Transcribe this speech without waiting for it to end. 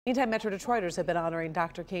Meantime, Metro Detroiters have been honoring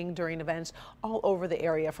Dr. King during events all over the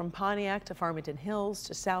area, from Pontiac to Farmington Hills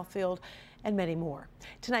to Southfield and many more.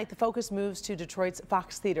 Tonight, the focus moves to Detroit's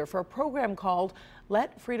Fox Theater for a program called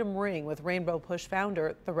Let Freedom Ring with Rainbow Push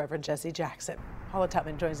founder, the Reverend Jesse Jackson. Paula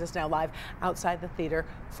Tutman joins us now live outside the theater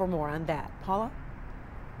for more on that. Paula?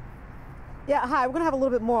 Yeah, hi. We're going to have a little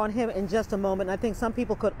bit more on him in just a moment. I think some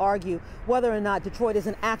people could argue whether or not Detroit is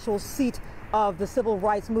an actual seat of the civil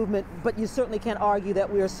rights movement, but you certainly can't argue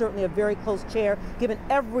that we are certainly a very close chair, given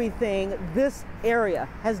everything this area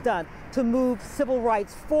has done to move civil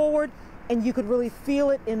rights forward. And you could really feel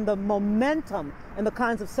it in the momentum and the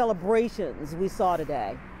kinds of celebrations we saw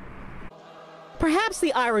today. Perhaps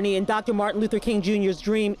the irony in Dr. Martin Luther King Jr.'s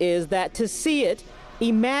dream is that to see it,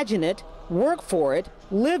 imagine it, work for it,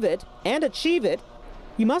 live it, and achieve it,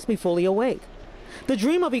 you must be fully awake. The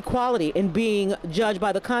dream of equality in being judged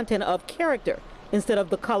by the content of character instead of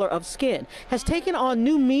the color of skin has taken on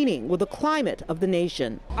new meaning with the climate of the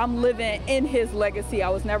nation. I'm living in his legacy. I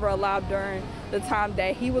was never alive during the time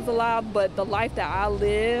that he was alive, but the life that I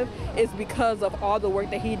live is because of all the work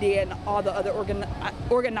that he did and all the other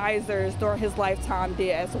organizers during his lifetime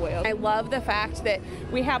did as well. I love the fact that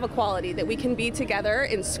we have equality, that we can be together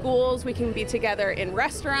in schools, we can be together in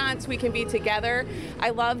restaurants, we can be together. I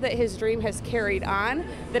love that his dream has carried on,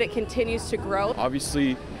 that it continues to grow.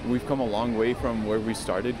 Obviously, we've come a long way from where we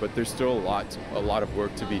started, but there's still a lot of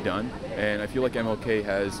work to be done. And I feel like MLK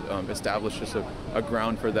has established just a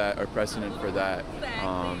ground for that, a precedent for that.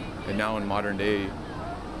 And now in modern day,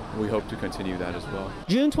 we hope to continue that as well.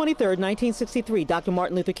 June 23rd, 1963, Dr.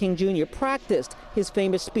 Martin Luther King Jr. practiced his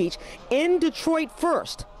famous speech in Detroit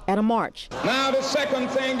first at a march. Now the second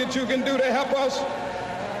thing that you can do to help us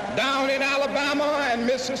down in Alabama and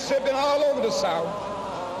Mississippi and all over the South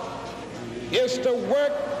is to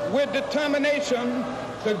work with determination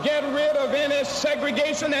to get rid of any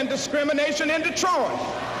segregation and discrimination in Detroit.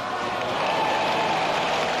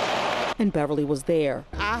 And Beverly was there.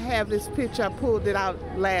 I have this picture, I pulled it out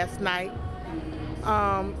last night.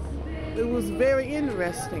 It was very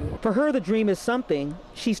interesting. For her, the dream is something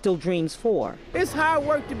she still dreams for. It's hard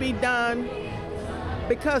work to be done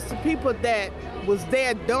because the people that was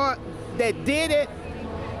there that did it,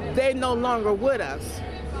 they're no longer with us.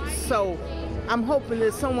 So I'm hoping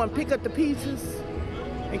that someone pick up the pieces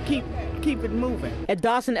and keep it moving. At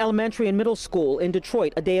Dawson Elementary and Middle School in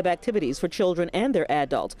Detroit, a day of activities for children and their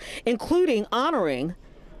adults, including honoring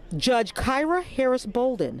Judge Kyra Harris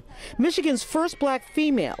Bolden, Michigan's first black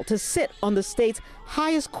female to sit on the state's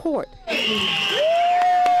highest court.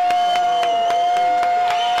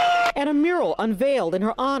 And a mural unveiled in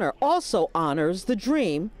her honor also honors the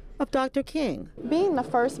dream of Dr. King. Being the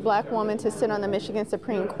first black woman to sit on the Michigan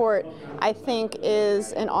Supreme Court, I think,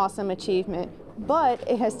 is an awesome achievement. But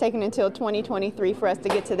it has taken until 2023 for us to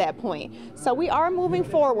get to that point. So we are moving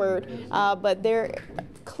forward, but there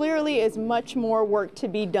clearly is much more work to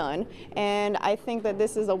be done. And I think that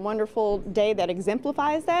this is a wonderful day that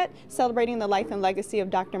exemplifies that, celebrating the life and legacy of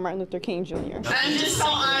Dr. Martin Luther King Jr. I'm just so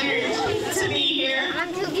honored to be here.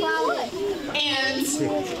 I'm too proud. And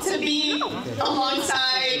to be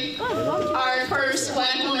alongside our first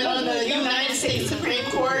black woman on the United States Supreme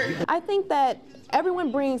Court. I think that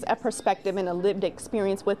everyone brings a perspective and a lived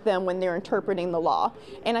experience with them when they're interpreting the law.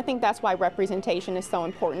 And I think that's why representation is so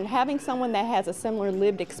important. Having someone that has a similar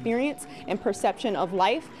lived experience and perception of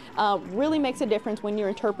life really makes a difference when you're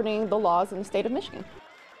interpreting the laws in the state of Michigan.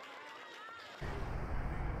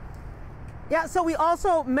 Yeah, so we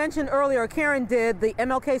also mentioned earlier, Karen did, the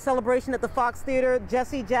MLK celebration at the Fox Theater.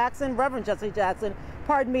 Jesse Jackson, Reverend Jesse Jackson,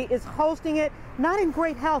 pardon me, is hosting it. Not in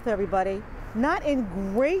great health, everybody. Not in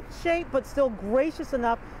great shape, but still gracious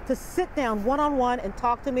enough to sit down one-on-one and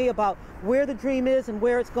talk to me about where the dream is and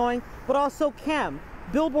where it's going. But also Kem,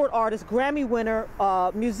 Billboard artist, Grammy winner,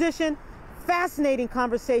 musician. Fascinating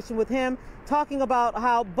conversation with him, talking about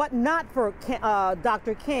how, but not for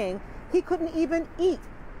Dr. King, he couldn't even eat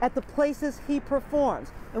at the places he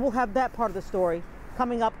performs. And we'll have that part of the story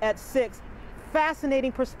coming up at 6.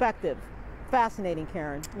 Fascinating perspective. Fascinating,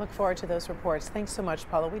 Karen. Look forward to those reports. Thanks so much,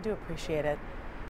 Paula. We do appreciate it.